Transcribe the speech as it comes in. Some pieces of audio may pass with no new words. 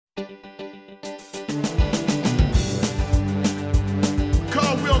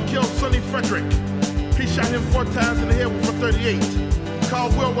Carl Will killed Sonny Frederick. He shot him 4 times in the head with a .38. Carl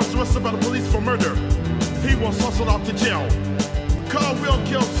Will was arrested by the police for murder. He was hustled off to jail. Carl Will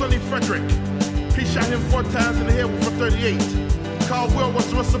killed Sonny Frederick. He shot him 4 times in the head with a .38. Carl Will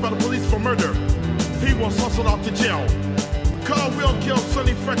was arrested by the police for murder. He was hustled off to jail. Carl Will killed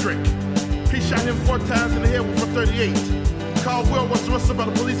Sonny Frederick. He shot him 4 times in the head with a .38. Carl Will was arrested by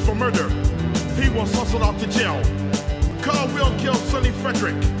the police for murder. He was hustled off to jail. Carl Will killed Sonny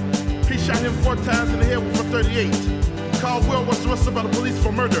Frederick. He shot him 4 times in the head with a .38. Carl Will was arrested by the police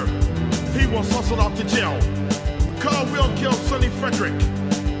for murder. He was hustled off to jail. Carl Will killed Sonny Frederick.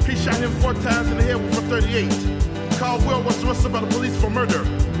 He shot him 4 times in the head with a .38. Carl Will was arrested by the police for murder.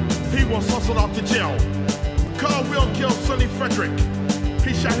 He was hustled off to jail. Carl Will killed Sonny Frederick.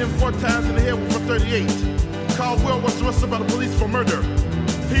 He shot him 4 times in the head with a .38. Carl Will was arrested by the police for murder.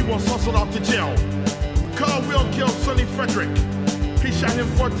 He was hustled off to jail. Carl Will killed Sonny Frederick. He shot him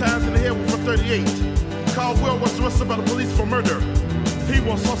 4 times in the head with a .38. Carl Will was arrested by the police for murder. He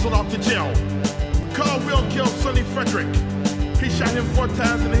was hustled off to jail. Carl Will killed Sonny Frederick. He shot him 4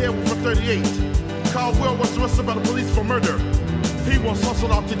 times in the head with a .38. Carl Will was arrested by the police for murder. He was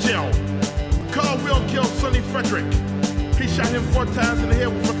hustled off to jail. Carl Will killed Sonny Frederick. He shot him 4 times in the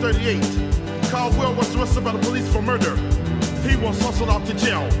head with a .38. Carl Will was arrested by the police for murder. He was hustled off to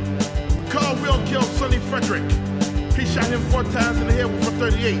jail. Carl Will killed Sonny Frederick. He shot him 4 times in the head with a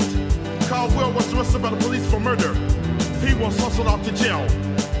 .38. Carl Will was arrested by the police for murder. He was hustled off to jail.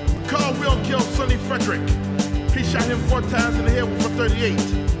 Carl Will killed Sonny Frederick. He shot him 4 times in the head with a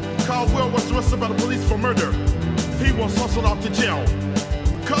 .38. Carl Will was arrested by the police for murder. He was hustled off to jail.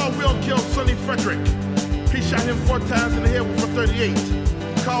 Carl Will killed Sonny Frederick. He shot him 4 times in the head with a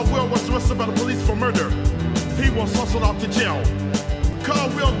 .38. Carl Will was arrested by the police for murder. He was hustled off to jail. Carl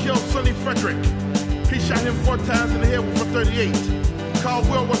Will killed Sonny Frederick. He shot him 4 times in the head with a .38. Carl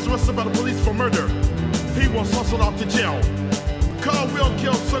Will was arrested by the police for murder. He was hustled off to jail. Carl Will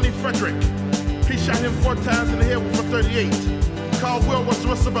killed Sonny Frederick. He shot him 4 times in the head with a .38. Carl Will was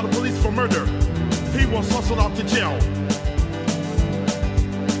arrested by the police for murder. He was hustled off to jail.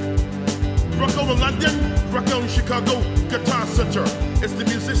 Rock over London, rock on Chicago, Guitar Center. It's the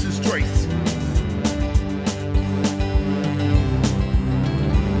musician's choice.